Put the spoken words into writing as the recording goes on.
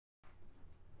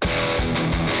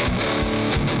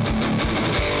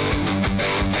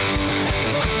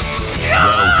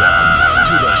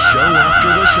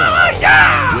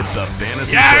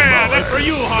fantasy Yeah, football. that's for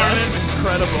you, Harmon.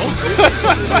 Incredible.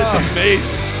 It's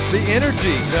amazing. The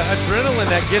energy, the adrenaline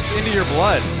that gets into your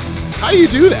blood. How do you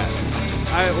do that?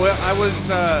 I was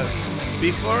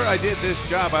before I did this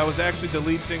job, I was actually the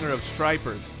lead singer of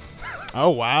Stryper. Oh,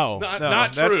 wow.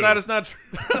 Not true. That's not true.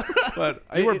 But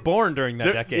You were born during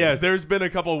that decade. yes. There's been a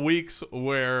couple of weeks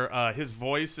where his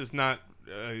voice is not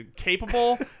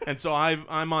capable, and so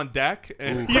I'm on deck,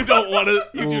 and you don't want to.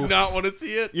 You do not want to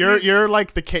see it. You're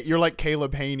like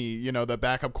Caleb Haney, you know, the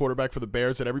backup quarterback for the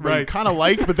Bears that everybody Right. kind of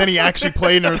liked, but then he actually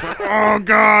played, and it was like, oh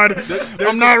God,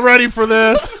 I'm not ready for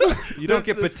this. You don't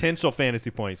get this- potential fantasy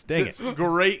points. Dang This it.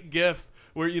 great gif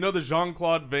where you know the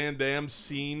Jean-Claude Van Damme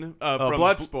scene from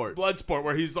Bloodsport. Bloodsport,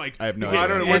 where he's like, I have no he idea. gets- I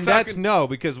don't know. And We're that's talking- no,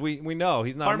 because we know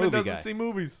he's not Harmon a movie doesn't guy. see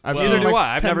movies. I've Well, seen Neither do like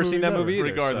I. I've 10 never seen that movies movie ever.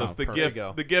 either. Regardless, so the there you gif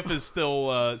go. the gif is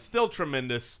still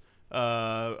tremendous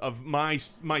of my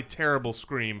terrible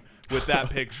scream with that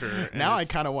picture. And Now I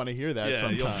it's- kind of want to hear that yeah,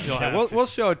 sometime. you'll Yeah, have we'll, to. we'll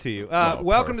show it to you. Oh,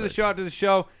 Welcome to the perfect. show. After the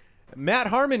show, Matt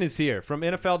Harmon is here from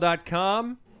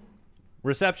NFL.com.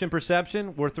 Reception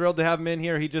Perception. We're thrilled to have him in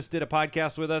here. He just did a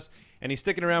podcast with us, and he's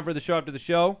sticking around for the show after the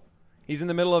show. He's in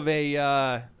the middle of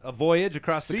a voyage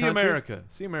across the See country. America.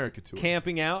 See America tour.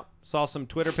 Camping out. Saw some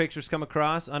Twitter pictures come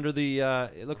across under the.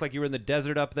 It looked like you were in the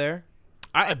desert up there.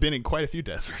 I've been in quite a few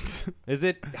deserts. Is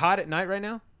it hot at night right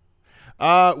now?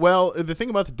 Well, the thing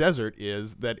about the desert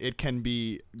is that it can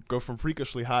go from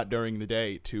freakishly hot during the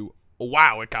day to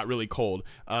wow, it got really cold.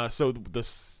 So the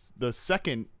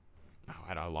second. Oh,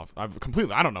 I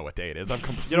don't know what day it is. I've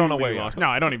completely You don't know where you lost. are. No,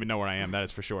 I don't even know where I am. That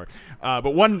is for sure. But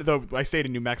I stayed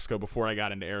in New Mexico before I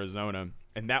got into Arizona,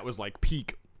 and that was like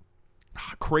peak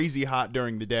crazy hot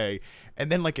during the day, and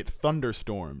then like it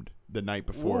thunderstormed the night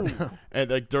before,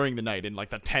 and like during the night, and like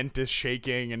the tent is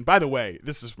shaking. And by the way,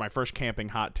 this is my first camping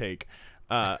hot take.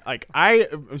 Like I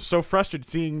am so frustrated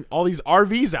seeing all these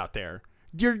RVs out there.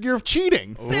 You're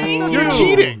cheating. You're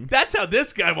cheating. That's how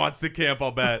this guy wants to camp,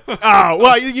 I'll bet. Oh,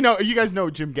 well, you know, you guys know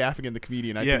Jim Gaffigan, the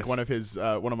comedian. I Yes. think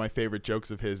one of my favorite jokes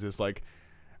of his is like,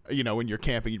 you know, when you're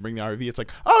camping, you bring the RV. It's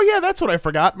like, oh yeah, that's what I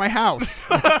forgot, my house.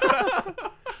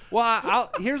 Well,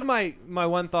 here's my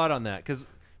one thought on that. Because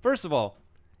first of all,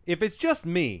 if it's just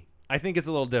me, I think it's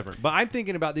a little different. But I'm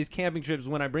thinking about these camping trips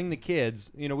when I bring the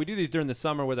kids. You know, we do these during the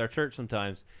summer with our church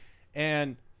sometimes,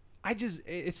 and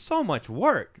it's so much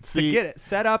work to See- get it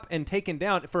set up and taken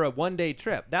down for a 1-day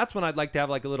trip. That's when I'd like to have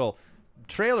like a little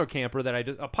trailer camper that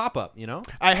a pop-up, you know?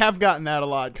 I have gotten that a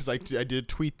lot because I did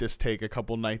tweet this take a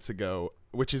couple nights ago,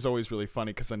 which is always really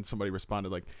funny because then somebody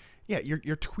responded like, yeah, you're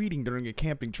tweeting during a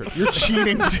camping trip. You're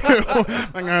cheating too.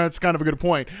 Like, that's kind of a good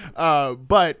point.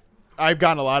 But I've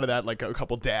gotten a lot of that. Like a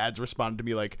couple dads responded to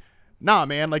me like, nah,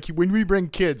 man, like when we bring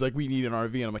kids, like we need an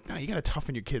RV. And I'm like, nah, you got to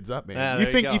toughen your kids up, man. Yeah, you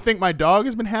there think you you go. think my dog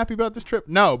has been happy about this trip?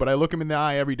 No, but I look him in the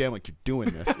eye every day. I'm like, you're doing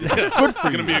this. This is good for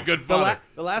you. Gonna be a good father.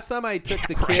 The last time I took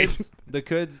the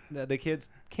right. kids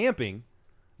camping,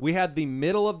 we had the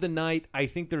middle of the night, I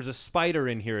think there's a spider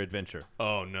in here adventure.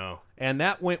 Oh no. And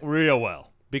that went real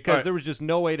well because All right. there was just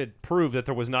no way to prove that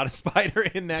there was not a spider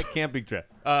in that camping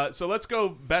trip. So let's go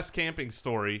best camping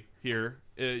story here.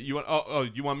 You want? Oh,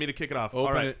 you want me to kick it off? Open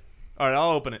All right. it. All right,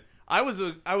 I'll open it. I was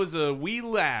a wee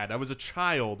lad. I was a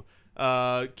child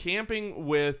camping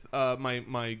with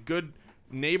my good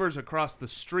neighbors across the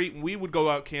street, and we would go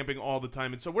out camping all the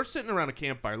time. And so we're sitting around a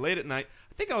campfire late at night.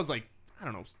 I think I was like, I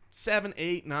don't know, 7,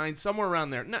 8, 9, somewhere around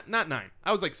there. Not 9.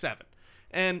 I was like 7.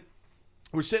 And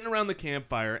we're sitting around the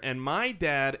campfire, and my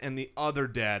dad and the other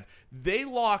dad, they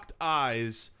locked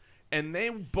eyes, and they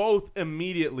both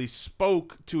immediately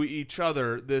spoke to each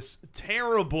other this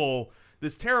terrible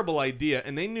idea,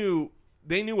 and they knew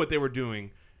what they were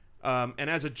doing. And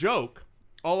as a joke,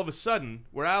 all of a sudden,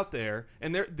 we're out there,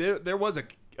 and there was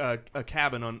a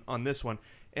cabin on this one,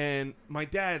 and my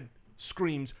dad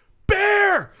screams,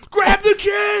 "Bear, grab the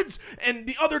kids!" And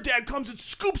the other dad comes and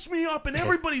scoops me up, and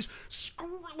everybody's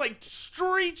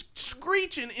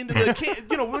screeching into the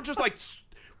you know, we're just like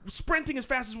sprinting as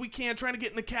fast as we can, trying to get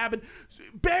in the cabin.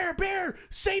 Bear,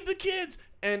 save the kids!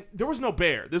 And there was no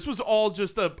bear. This was all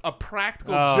just a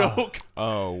practical joke.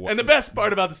 Oh, And the best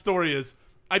part about the story is,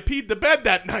 I peed the bed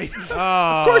that night.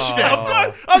 Of course you did. Of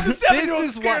course, I was a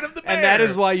 7-year-old scared of the bear. And that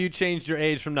is why you changed your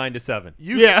age from 9 to 7.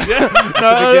 yeah. No, beginning of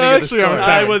the actually, I was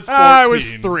story. 7. I was 14. I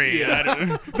was 3.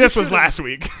 Yeah. This was last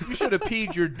week. You should have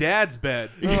peed your dad's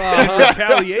bed. In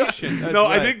retaliation. No,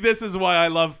 right. I think this is why I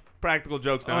love practical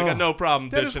jokes now. I got no problem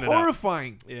That is dishing it out.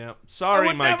 horrifying. Yeah, I sorry,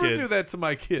 would my never kids. do that to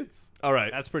my kids. All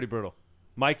right. That's pretty brutal.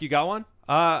 Mike, you got one?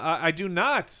 I do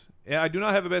not. I do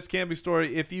not have a best camping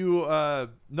story. If you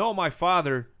know my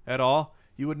father at all,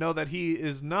 you would know that he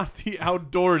is not the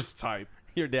outdoors type.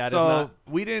 Your dad is So not.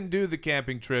 we didn't do the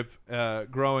camping trip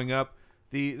growing up.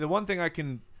 The one thing I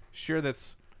can share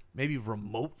that's maybe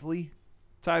remotely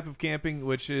type of camping,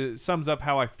 which sums up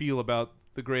how I feel about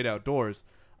the great outdoors,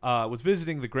 was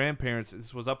visiting the grandparents.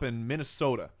 This was up in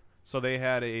Minnesota. So they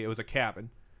had it was a cabin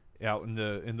out in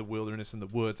the wilderness, in the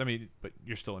woods. I mean, but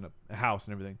you're still in a house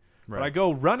and everything. But Right. I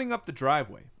go running up the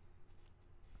driveway.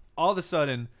 All of a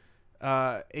sudden,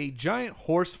 a giant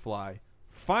horsefly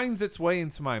finds its way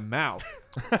into my mouth.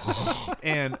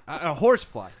 And a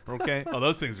horsefly, okay? Oh,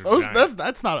 those things are Those, giant.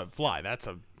 that's not a fly. That's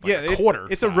a Yeah, quarter.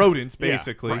 it's a size. rodent, Yeah,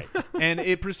 basically. right. And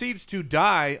it proceeds to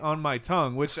die on my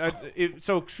tongue, which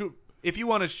if you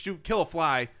want to kill a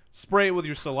fly, spray it with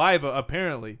your saliva,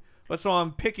 apparently. But so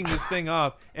I'm picking this thing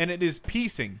off, and it is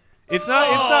piecing. It's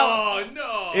not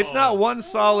no. it's not one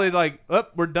solid like,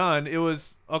 we're done. It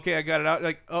was okay, I got it out.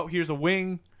 Like, oh, here's a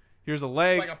wing, here's a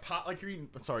leg. Like a pop, like you're eating.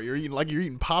 Sorry, you're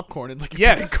eating popcorn and like you're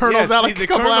Yes, picking kernels yes, out like the a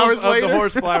couple kernels hours of later. the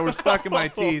horsefly were stuck in my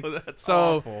teeth. That's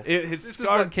so awful. it This is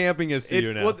scarred. what camping is to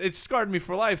you now. Well, it scarred me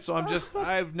for life. So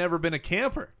I've never been a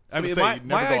camper. I gonna mean, say, my you'd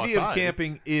never go idea of outside.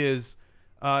 camping is,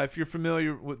 if you're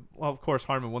familiar with, well, of course,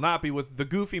 Harmon will not be, with the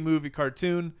Goofy movie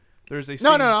cartoon. There's a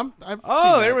scene. No. I've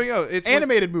Oh, seen there that. we go. It's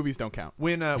Animated movies don't count.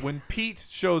 when Pete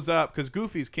shows up, because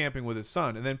Goofy's camping with his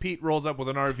son, and then Pete rolls up with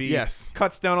an RV, Yes.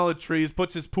 cuts down all the trees,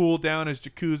 puts his pool down, his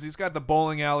jacuzzi, he's got the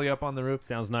bowling alley up on the roof.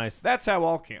 Sounds nice. That's how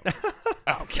I'll camp.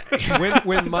 Okay.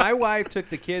 when my wife took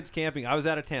the kids camping, I was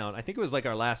out of town. I think it was like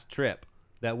our last trip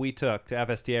that we took to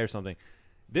FSTA or something.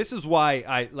 This is why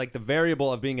I like the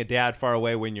variable of being a dad far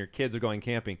away when your kids are going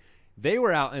camping. They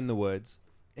were out in the woods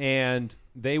and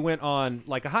they went on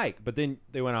like a hike, but then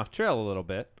they went off trail a little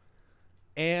bit.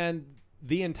 And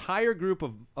the entire group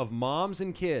of moms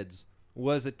and kids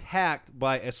was attacked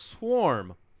by a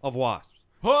swarm of wasps.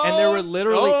 And there were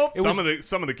literally Oh, it was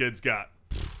Some of the kids got.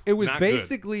 it was Not good.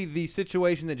 basically the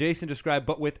situation that Jason described,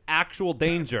 but with actual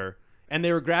danger. And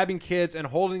they were grabbing kids and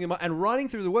holding them up and running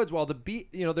through the woods while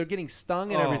they're getting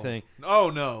stung and everything. Oh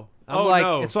no. I'm like,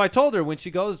 and so I told her when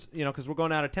she goes, because we're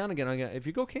going out of town again, if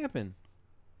you go camping,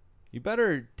 you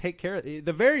better take care of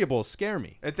the variables. Scare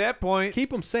me. At that point,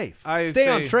 Keep them safe. I Stay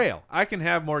on say, trail. I can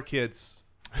have more kids.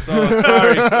 So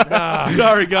sorry,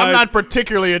 sorry guys. I'm not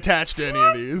particularly attached to any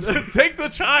of these. Take the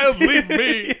child, leave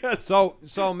me.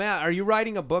 So Matt, are you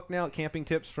writing a book now? Camping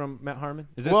tips from Matt Harmon.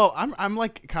 Is this Well, I'm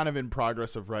like kind of in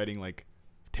progress of writing like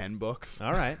 10 books.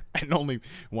 all right? And only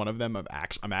one of them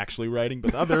I'm actually writing,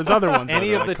 but there's other ones. that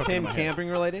Any are, of like, the cooking in Tim my head. camping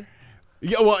related,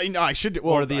 Yeah, well, I should.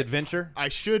 Well, or the adventure? I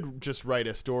should just write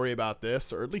a story about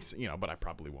this, or at least but I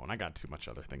probably won't. I got too much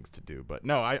other things to do. But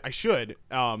no, I should.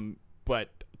 But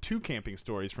 2 camping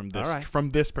stories from this All right.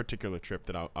 from this particular trip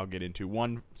that I'll get into.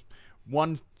 One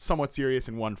somewhat serious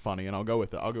and one funny, and I'll go with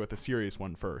the serious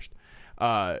one first.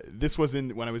 This was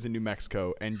when I was in New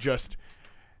Mexico, and just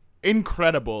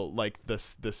incredible, like the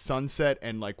sunset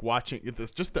and like watching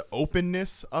this, just the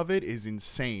openness of it is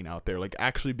insane out there. Like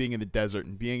actually being in the desert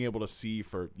and being able to see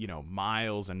for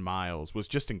miles and miles was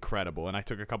just incredible. And I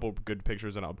took a couple of good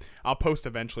pictures, and I'll post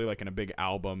eventually like in a big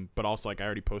album, but also like I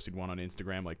already posted one on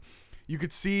Instagram. Like you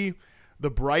could see the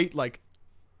bright like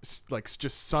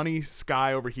just sunny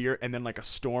sky over here, and then like a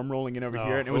storm rolling in over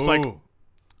here, and it was like,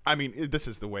 I mean, this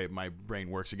is the way my brain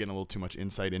works. You're getting a little too much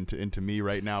insight into me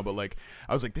right now, but like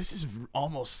I was like, this is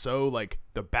almost so like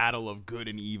the battle of good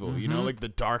and evil, like the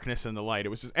darkness and the light. It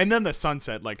was just, and then the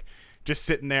sunset, like just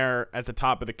sitting there at the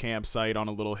top of the campsite on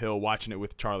a little hill watching it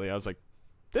with Charlie. I was like,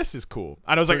 this is cool.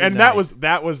 And I was like, Pretty and nice.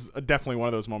 that was definitely one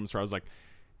of those moments where I was like,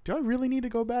 do I really need to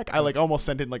go back? I like almost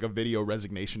sent in like a video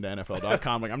resignation to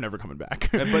NFL.com. Like I'm never coming back.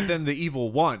 But then the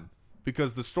evil won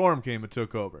because the storm came and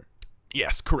took over.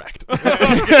 Yes, correct.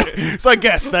 So I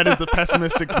guess that is the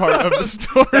pessimistic part of the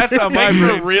story. That's how my Thanks for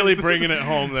brain really bringing it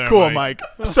home there. Cool, Mike.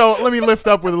 So let me lift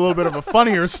up with a little bit of a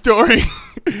funnier story.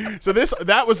 So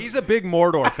that was He's a big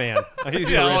Mordor fan. He's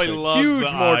Yeah, oh, he terrific. loves Huge the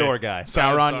eye. Mordor guy.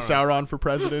 Sauron for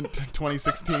president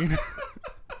 2016.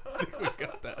 We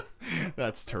got that.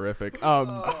 That's terrific.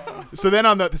 So then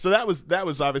that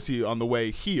was obviously on the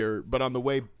way here, but on the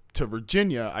way to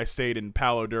Virginia, I stayed in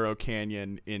Palo Duro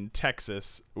Canyon in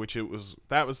Texas, which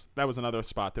that was another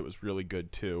spot that was really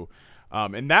good too.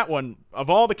 And that one, of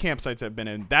all the campsites I've been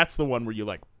in, that's the one where you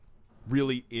like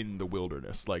really in the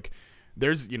wilderness. Like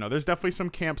there's definitely some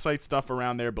campsite stuff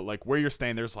around there, but like where you're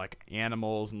staying, there's like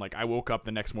animals, and like I woke up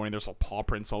the next morning, there's like paw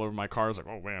prints all over my car. I was like,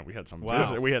 oh man, we had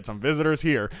some visitors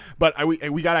here. But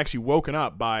we got actually woken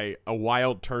up by a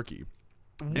wild turkey.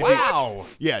 Wow.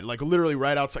 Yeah, like literally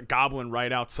right outside, gobbling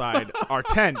right outside our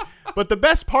tent. But the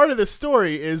best part of this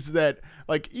story is that,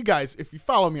 like, you guys, if you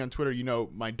follow me on Twitter, you know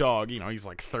my dog. You know he's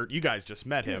like 30. You guys just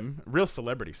met him. Real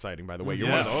celebrity sighting, by the way. You're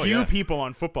one of the few people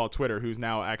on football Twitter who's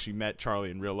now actually met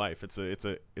Charlie in real life. It's a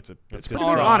pretty our big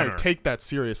honor. honor. Take that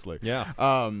seriously. Yeah.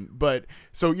 But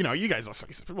so you know, you guys,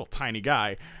 he's a little tiny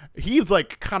guy. He's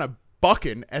like kind of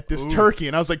bucking at this turkey,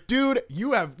 and I was like, dude,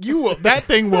 that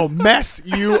thing will mess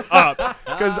you up,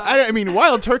 because I mean,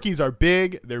 wild turkeys are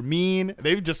big, they're mean,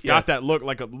 they've just got that look,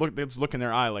 like a look, that's look in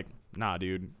their eye, like, nah,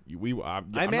 dude, I'm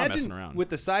not messing imagine around. with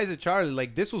the size of Charlie,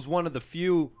 like this was one of the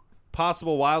few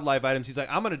possible wildlife items. He's like,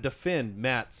 I'm going to defend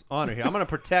Matt's honor here. I'm going to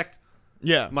protect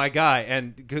my guy.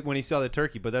 And when he saw the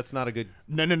turkey, but that's not a good.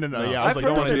 No. Yeah, I I've was like,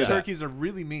 heard don't do that that. turkeys are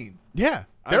really mean. Yeah,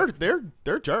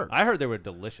 they're jerks. I heard they were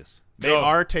delicious. they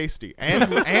are tasty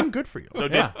and good for you. So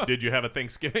did you have a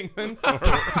Thanksgiving then?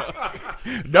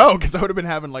 No, because I would have been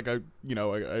having like a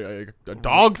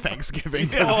dog Thanksgiving.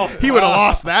 'Cause he would have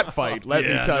lost that fight. Let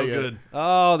me tell you. Good.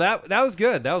 Oh, that was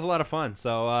good. That was a lot of fun.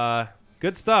 So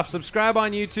good stuff. Subscribe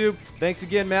on YouTube. Thanks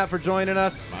again, Matt, for joining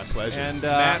us. My pleasure. And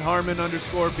Matt Harmon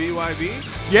 _BYB.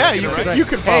 yeah, you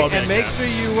can follow me. and I make guess. sure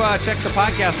you check the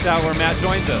podcast out where Matt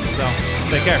joins us.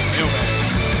 So take care.